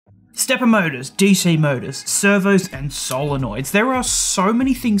Stepper motors, DC motors, servos, and solenoids. There are so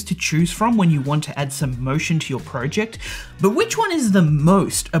many things to choose from when you want to add some motion to your project, but which one is the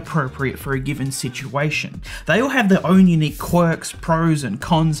most appropriate for a given situation? They all have their own unique quirks, pros and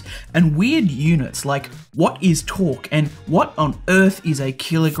cons, and weird units like what is torque and what on earth is a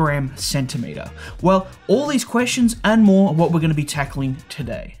kilogram centimeter? Well, all these questions and more are what we're going to be tackling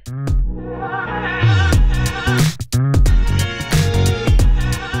today.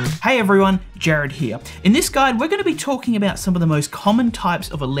 Hey everyone, Jared here. In this guide, we're going to be talking about some of the most common types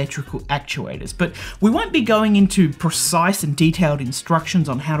of electrical actuators, but we won't be going into precise and detailed instructions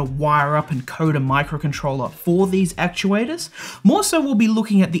on how to wire up and code a microcontroller for these actuators. More so, we'll be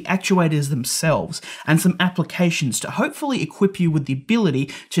looking at the actuators themselves and some applications to hopefully equip you with the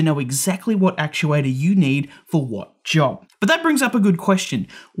ability to know exactly what actuator you need for what job. But that brings up a good question.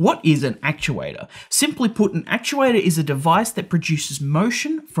 What is an actuator? Simply put, an actuator is a device that produces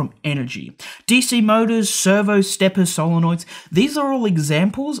motion from energy. DC motors, servos, steppers, solenoids, these are all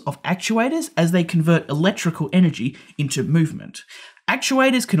examples of actuators as they convert electrical energy into movement.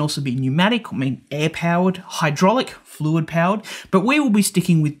 Actuators can also be pneumatic, air-powered, hydraulic, fluid-powered, but we will be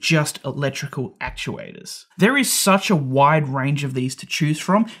sticking with just electrical actuators. There is such a wide range of these to choose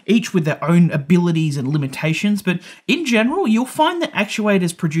from, each with their own abilities and limitations, but in general, you'll find that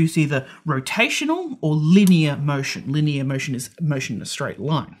actuators produce either rotational or linear motion. Linear motion is motion in a straight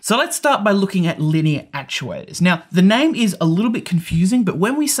line. So let's start by looking at linear actuators. Now, the name is a little bit confusing, but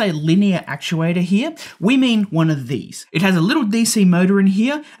when we say linear actuator here, we mean one of these. It has a little DC motor in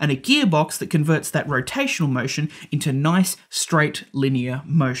here and a gearbox that converts that rotational motion into nice straight linear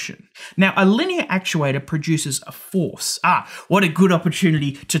motion. Now, a linear actuator produces a force. What a good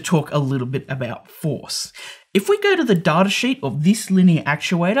opportunity to talk a little bit about force. If we go to the datasheet of this linear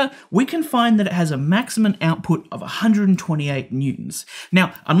actuator, we can find that it has a maximum output of 128 newtons.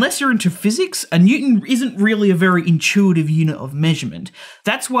 Now, unless you're into physics, a newton isn't really a very intuitive unit of measurement.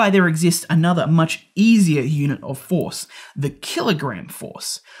 That's why there exists another much easier unit of force, the kilogram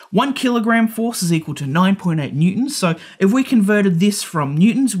force. 1 kilogram force is equal to 9.8 newtons, so if we converted this from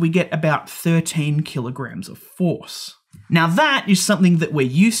newtons, we get about 13 kilograms of force. Now that is something that we're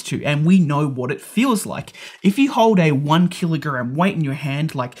used to and we know what it feels like. If you hold a 1 kilogram weight in your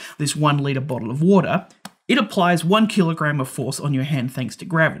hand, like this 1 litre bottle of water, it applies 1 kilogram of force on your hand thanks to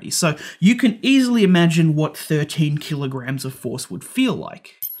gravity. So you can easily imagine what 13 kilograms of force would feel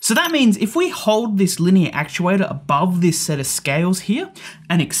like. So that means if we hold this linear actuator above this set of scales here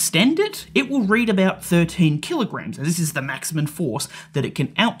and extend it, it will read about 13 kilograms. And this is the maximum force that it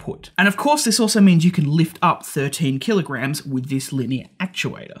can output. And of course, this also means you can lift up 13 kilograms with this linear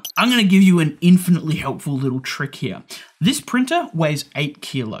actuator. I'm going to give you an infinitely helpful little trick here. This printer weighs 8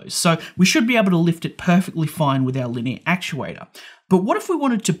 kilos, so we should be able to lift it perfectly fine with our linear actuator. But what if we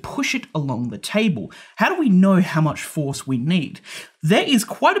wanted to push it along the table? How do we know how much force we need? There is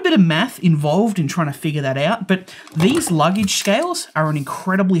quite a bit of math involved in trying to figure that out, but these luggage scales are an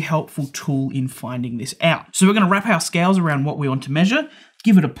incredibly helpful tool in finding this out. So we're going to wrap our scales around what we want to measure,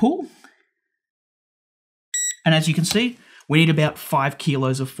 give it a pull, and as you can see, we need about 5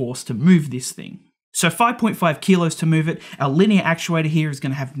 kilos of force to move this thing. So 5.5 kilos to move it, our linear actuator here is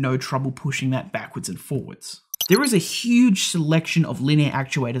going to have no trouble pushing that backwards and forwards. There is a huge selection of linear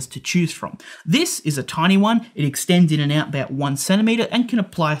actuators to choose from. This is a tiny one. It extends in and out about 1 centimeter and can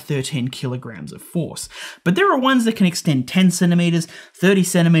apply 13 kilograms of force. But there are ones that can extend 10 centimeters, 30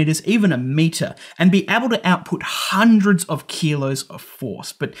 centimeters, even a meter, and be able to output hundreds of kilos of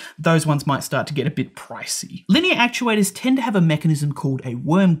force. But those ones might start to get a bit pricey. Linear actuators tend to have a mechanism called a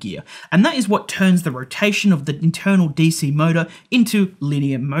worm gear, and that is what turns the rotation of the internal DC motor into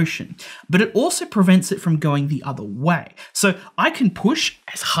linear motion. But it also prevents it from going the other way. So I can push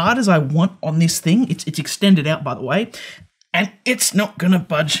as hard as I want on this thing. It's extended out, by the way, and it's not gonna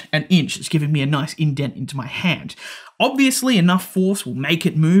budge an inch. It's giving me a nice indent into my hand. Obviously, enough force will make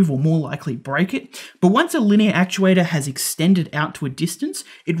it move or more likely break it, but once a linear actuator has extended out to a distance,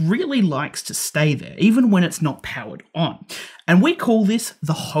 it really likes to stay there, even when it's not powered on. And we call this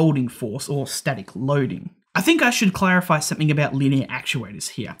the holding force or static loading. I think I should clarify something about linear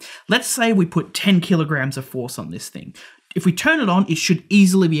actuators here. Let's say we put 10 kilograms of force on this thing. If we turn it on, it should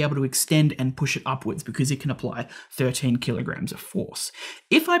easily be able to extend and push it upwards because it can apply 13 kilograms of force.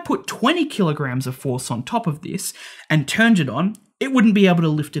 If I put 20 kilograms of force on top of this and turned it on, it wouldn't be able to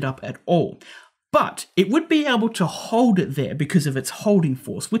lift it up at all. But it would be able to hold it there because of its holding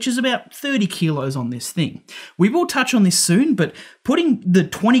force, which is about 30 kilos on this thing. We will touch on this soon, but putting the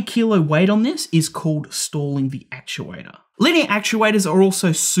 20 kilo weight on this is called stalling the actuator. Linear actuators are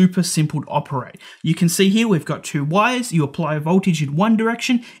also super simple to operate. You can see here we've got two wires, you apply a voltage in one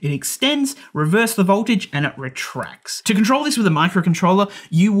direction, it extends, reverse the voltage, and it retracts. To control this with a microcontroller,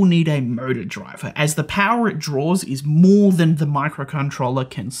 you will need a motor driver, as the power it draws is more than the microcontroller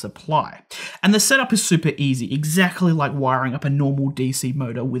can supply. And the setup is super easy, exactly like wiring up a normal DC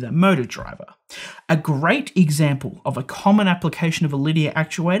motor with a motor driver. A great example of a common application of a linear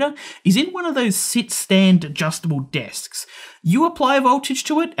actuator is in one of those sit-stand adjustable desks. You apply a voltage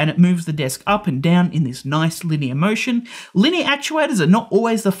to it and it moves the desk up and down in this nice linear motion. Linear actuators are not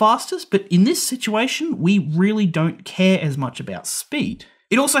always the fastest, but in this situation, we really don't care as much about speed.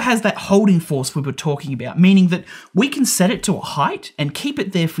 It also has that holding force we were talking about, meaning that we can set it to a height and keep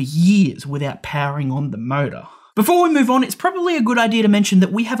it there for years without powering on the motor. Before we move on, it's probably a good idea to mention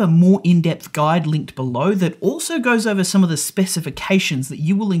that we have a more in-depth guide linked below that also goes over some of the specifications that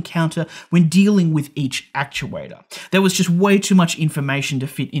you will encounter when dealing with each actuator. There was just way too much information to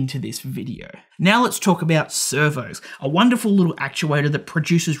fit into this video. Now let's talk about servos, a wonderful little actuator that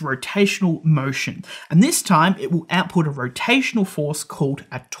produces rotational motion. And this time it will output a rotational force called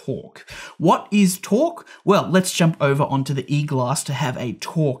a torque. What is torque? Well, let's jump over onto the e-glass to have a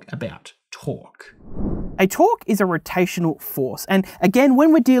talk about torque. A torque is a rotational force, and again,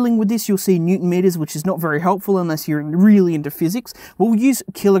 when we're dealing with this, you'll see Newton meters, which is not very helpful unless you're really into physics. We'll use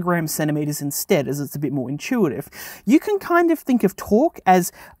kilograms, centimeters instead, as it's a bit more intuitive. You can kind of think of torque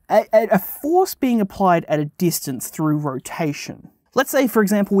as a force being applied at a distance through rotation. Let's say, for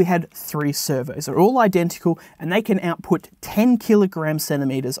example, we had 3 servos. They're all identical and they can output 10 kilogram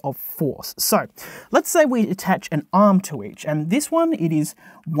centimeters of force. So let's say we attach an arm to each, and this one, it is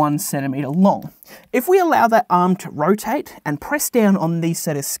 1 centimeter long. If we allow that arm to rotate and press down on these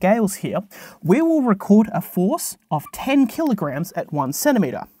set of scales here, we will record a force of 10 kilograms at 1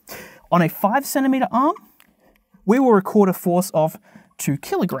 centimeter. On a 5 centimeter arm, we will record a force of 2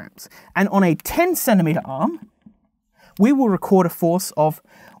 kilograms. And on a 10 centimeter arm, we will record a force of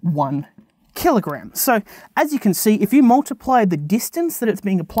 1 kilogram. So as you can see, if you multiply the distance that it's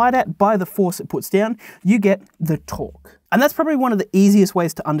being applied at by the force it puts down, you get the torque. And that's probably one of the easiest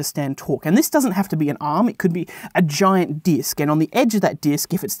ways to understand torque. And this doesn't have to be an arm, it could be a giant disc. And on the edge of that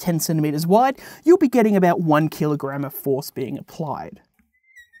disc, if it's 10 centimeters wide, you'll be getting about 1 kilogram of force being applied.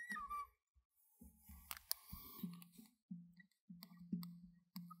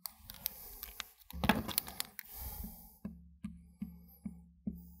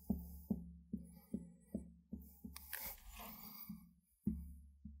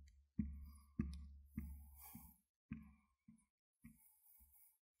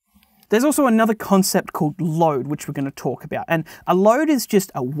 There's also another concept called load, which we're going to talk about. And a load is just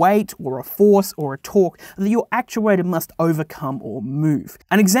a weight or a force or a torque that your actuator must overcome or move.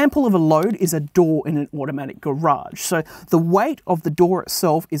 An example of a load is a door in an automatic garage. So the weight of the door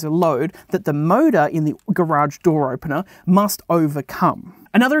itself is a load that the motor in the garage door opener must overcome.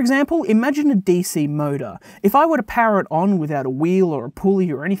 Another example, imagine a DC motor. If I were to power it on without a wheel or a pulley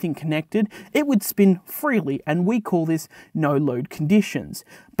or anything connected, it would spin freely, and we call this no load conditions.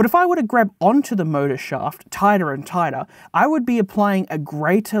 But if I were to grab onto the motor shaft tighter and tighter, I would be applying a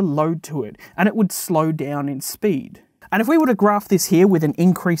greater load to it, and it would slow down in speed. And if we were to graph this here with an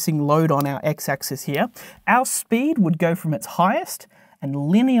increasing load on our x-axis here, our speed would go from its highest and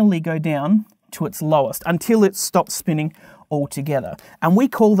linearly go down to its lowest until it stops spinning altogether. And we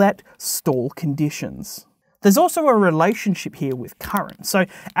call that stall conditions. There's also a relationship here with current. So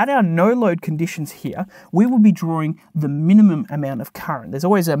at our no load conditions here, we will be drawing the minimum amount of current. There's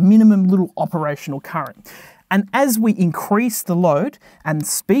always a minimum little operational current. And as we increase the load and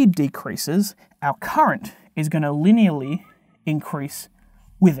speed decreases, our current is going to linearly increase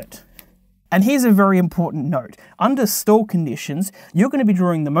with it. And here's a very important note. Under stall conditions, you're going to be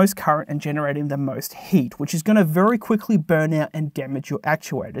drawing the most current and generating the most heat, which is going to very quickly burn out and damage your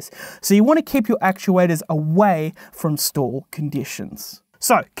actuators. So you want to keep your actuators away from stall conditions.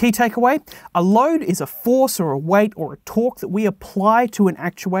 So, key takeaway, a load is a force or a weight or a torque that we apply to an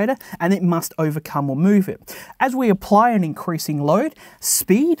actuator and it must overcome or move it. As we apply an increasing load,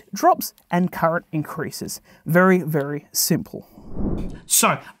 speed drops and current increases. Very, very simple.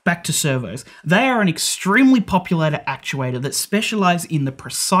 So, back to servos. They are an extremely popular actuator that specialise in the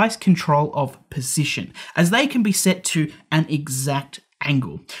precise control of position, as they can be set to an exact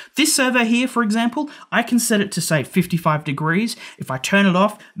angle. This servo here, for example, I can set it to say 55 degrees. If I turn it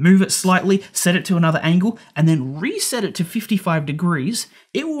off, move it slightly, set it to another angle, and then reset it to 55 degrees,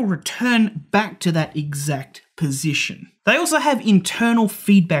 it will return back to that exact position. They also have internal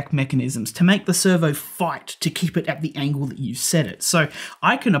feedback mechanisms to make the servo fight to keep it at the angle that you set it. So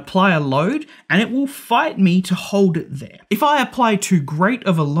I can apply a load and it will fight me to hold it there. If I apply too great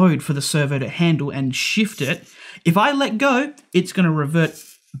of a load for the servo to handle and shift it, if I let go, it's going to revert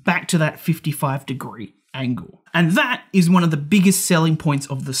back to that 55-degree angle. And that is one of the biggest selling points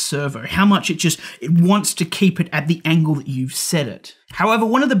of the servo, how much it wants to keep it at the angle that you've set it. However,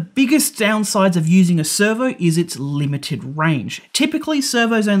 one of the biggest downsides of using a servo is its limited range. Typically,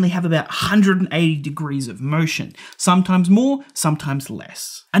 servos only have about 180 degrees of motion, sometimes more, sometimes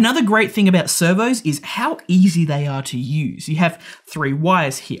less. Another great thing about servos is how easy they are to use. You have 3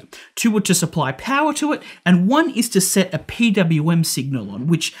 wires here. 2 are to supply power to it, and 1 is to set a PWM signal on,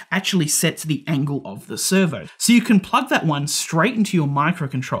 which actually sets the angle of the servo. So you can plug that one straight into your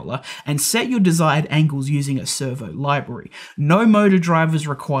microcontroller and set your desired angles using a servo library. No motor drivers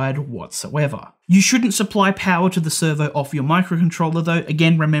required whatsoever. You shouldn't supply power to the servo off your microcontroller though,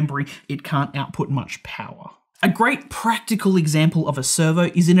 again remembering it can't output much power. A great practical example of a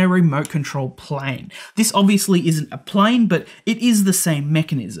servo is in a remote control plane. This obviously isn't a plane, but it is the same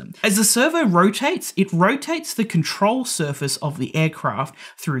mechanism. As the servo rotates, it rotates the control surface of the aircraft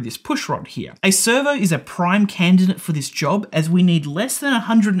through this pushrod here. A servo is a prime candidate for this job as we need less than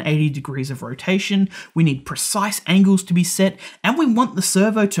 180 degrees of rotation, we need precise angles to be set, and we want the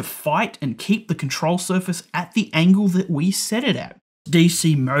servo to fight and keep the control surface at the angle that we set it at.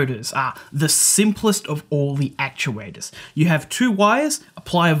 DC motors are the simplest of all the actuators. You have 2 wires,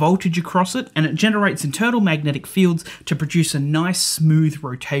 apply a voltage across it, and it generates internal magnetic fields to produce a nice smooth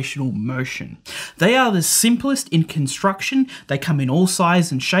rotational motion. They are the simplest in construction, they come in all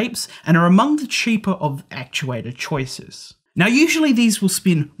sizes and shapes, and are among the cheaper of actuator choices. Now usually these will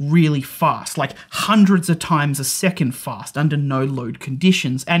spin really fast, like hundreds of times a second fast under no load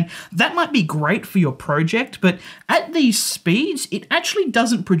conditions, and that might be great for your project, but at these speeds it actually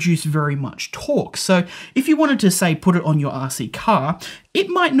doesn't produce very much torque. So if you wanted to say put it on your RC car, it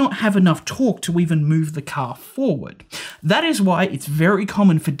might not have enough torque to even move the car forward. That is why it's very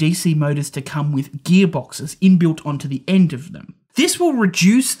common for DC motors to come with gearboxes inbuilt onto the end of them. This will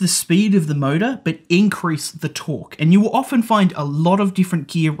reduce the speed of the motor, but increase the torque, and you will often find a lot of different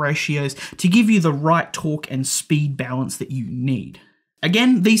gear ratios to give you the right torque and speed balance that you need.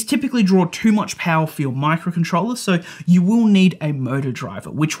 Again, these typically draw too much power for your microcontroller, so you will need a motor driver,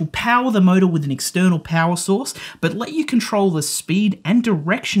 which will power the motor with an external power source, but let you control the speed and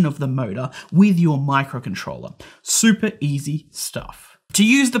direction of the motor with your microcontroller. Super easy stuff. To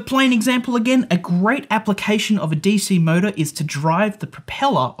use the plane example again, a great application of a DC motor is to drive the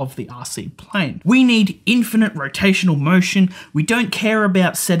propeller of the RC plane. We need infinite rotational motion, we don't care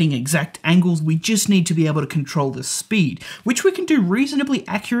about setting exact angles, we just need to be able to control the speed, which we can do reasonably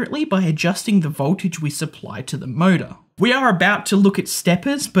accurately by adjusting the voltage we supply to the motor. We are about to look at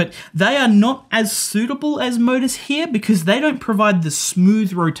steppers, but they are not as suitable as motors here because they don't provide the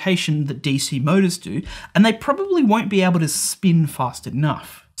smooth rotation that DC motors do, and they probably won't be able to spin fast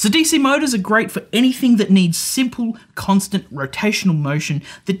enough. So DC motors are great for anything that needs simple, constant rotational motion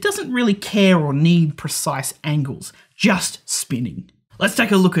that doesn't really care or need precise angles, just spinning. Let's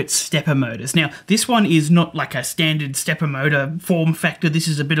take a look at stepper motors. Now, this one is not like a standard stepper motor form factor. This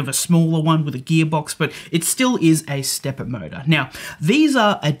is a bit of a smaller one with a gearbox, but it still is a stepper motor. Now, these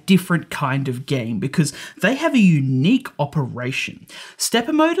are a different kind of game because they have a unique operation.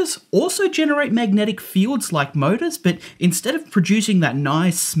 Stepper motors also generate magnetic fields like motors, but instead of producing that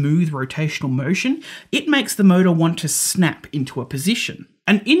nice, smooth rotational motion, it makes the motor want to snap into a position.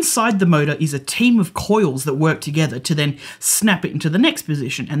 And inside the motor is a team of coils that work together to then snap it into the next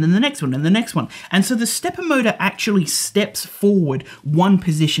position, and then the next one, and the next one. And so the stepper motor actually steps forward one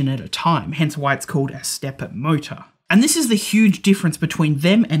position at a time, hence why it's called a stepper motor. And this is the huge difference between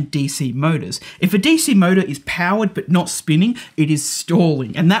them and DC motors. If a DC motor is powered but not spinning, it is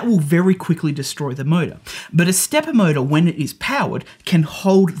stalling, and that will very quickly destroy the motor. But a stepper motor, when it is powered, can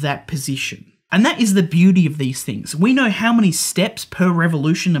hold that position. And that is the beauty of these things. We know how many steps per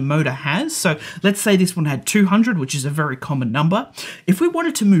revolution a motor has. So let's say this one had 200, which is a very common number. If we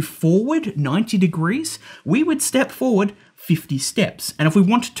wanted to move forward 90 degrees, we would step forward 50 steps. And if we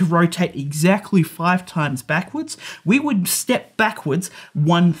wanted to rotate exactly 5 times backwards, we would step backwards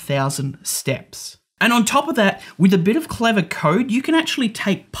 1,000 steps. And on top of that, with a bit of clever code, you can actually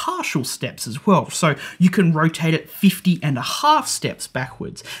take partial steps as well. So you can rotate it 50.5 steps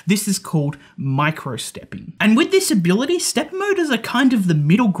backwards. This is called micro-stepping. And with this ability, stepper motors are kind of the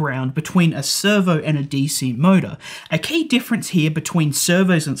middle ground between a servo and a DC motor. A key difference here between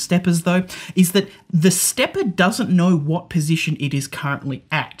servos and steppers though, is that the stepper doesn't know what position it is currently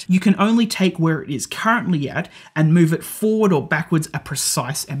at. You can only take where it is currently at and move it forward or backwards a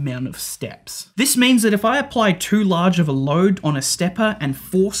precise amount of steps. This means that if I apply too large of a load on a stepper and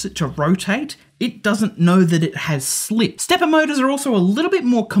force it to rotate, it doesn't know that it has slipped. Stepper motors are also a little bit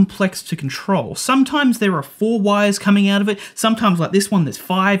more complex to control. Sometimes there are 4 wires coming out of it, sometimes like this one there's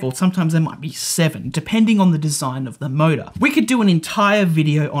 5, or sometimes there might be 7, depending on the design of the motor. We could do an entire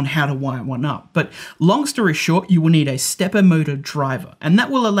video on how to wire one up, but long story short, you will need a stepper motor driver, and that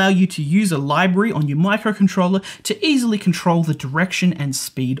will allow you to use a library on your microcontroller to easily control the direction and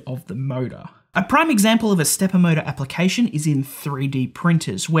speed of the motor. A prime example of a stepper motor application is in 3D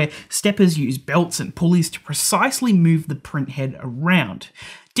printers, where steppers use belts and pulleys to precisely move the print head around.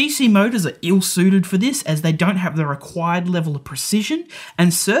 DC motors are ill-suited for this as they don't have the required level of precision,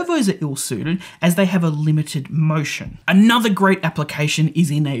 and servos are ill-suited as they have a limited motion. Another great application is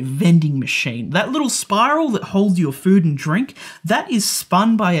in a vending machine. That little spiral that holds your food and drink, that is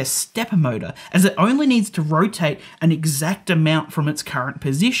spun by a stepper motor, as it only needs to rotate an exact amount from its current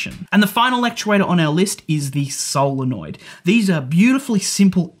position. And the final actuator on our list is the solenoid. These are beautifully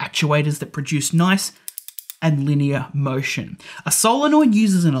simple actuators that produce nice and linear motion. A solenoid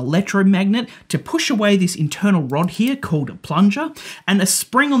uses an electromagnet to push away this internal rod here called a plunger, and a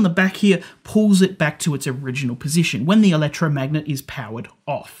spring on the back here pulls it back to its original position when the electromagnet is powered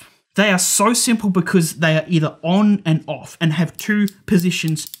off. They are so simple because they are either on and off and have 2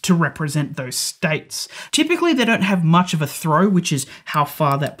 positions to represent those states. Typically they don't have much of a throw, which is how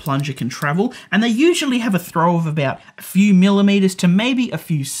far that plunger can travel, and they usually have a throw of about a few millimeters to maybe a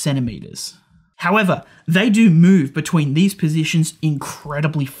few centimeters. However, they do move between these positions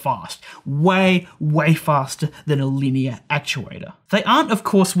incredibly fast, way faster than a linear actuator. They aren't, of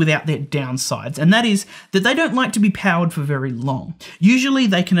course, without their downsides, and that is that they don't like to be powered for very long. Usually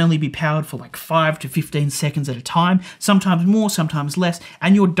they can only be powered for like 5 to 15 seconds at a time, sometimes more, sometimes less,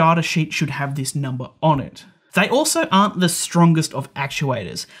 and your datasheet should have this number on it. They also aren't the strongest of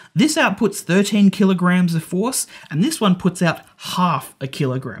actuators. This outputs 13 kilograms of force, and this one puts out half a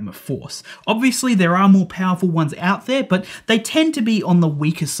kilogram of force. Obviously, there are more powerful ones out there, but they tend to be on the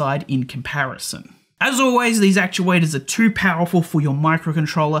weaker side in comparison. As always, these actuators are too powerful for your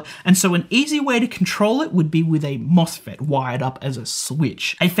microcontroller, and so an easy way to control it would be with a MOSFET wired up as a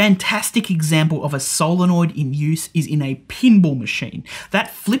switch. A fantastic example of a solenoid in use is in a pinball machine.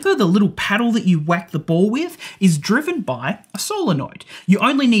 That flipper, the little paddle that you whack the ball with, is driven by a solenoid. You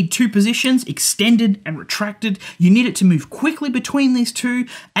only need 2 positions, extended and retracted. You need it to move quickly between these 2,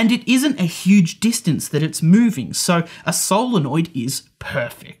 and it isn't a huge distance that it's moving, so a solenoid is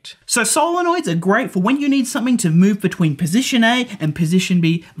perfect. So solenoids are great for when you need something to move between position A and position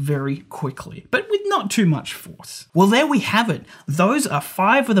B very quickly, but with not too much force. Well, there we have it. Those are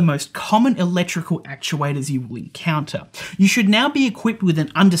 5 of the most common electrical actuators you will encounter. You should now be equipped with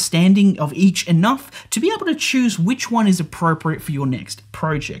an understanding of each enough to be able to choose which one is appropriate for your next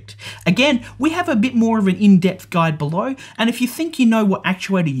project. Again, we have a bit more of an in-depth guide below, and if you think you know what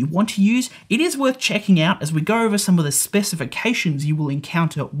actuator you want to use, it is worth checking out as we go over some of the specifications you will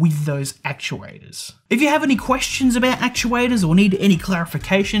encounter with those actuators. If you have any questions about actuators or need any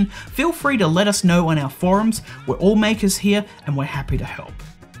clarification, feel free to let us know on our forums. We're all makers here and we're happy to help.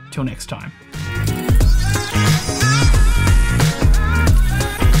 Till next time.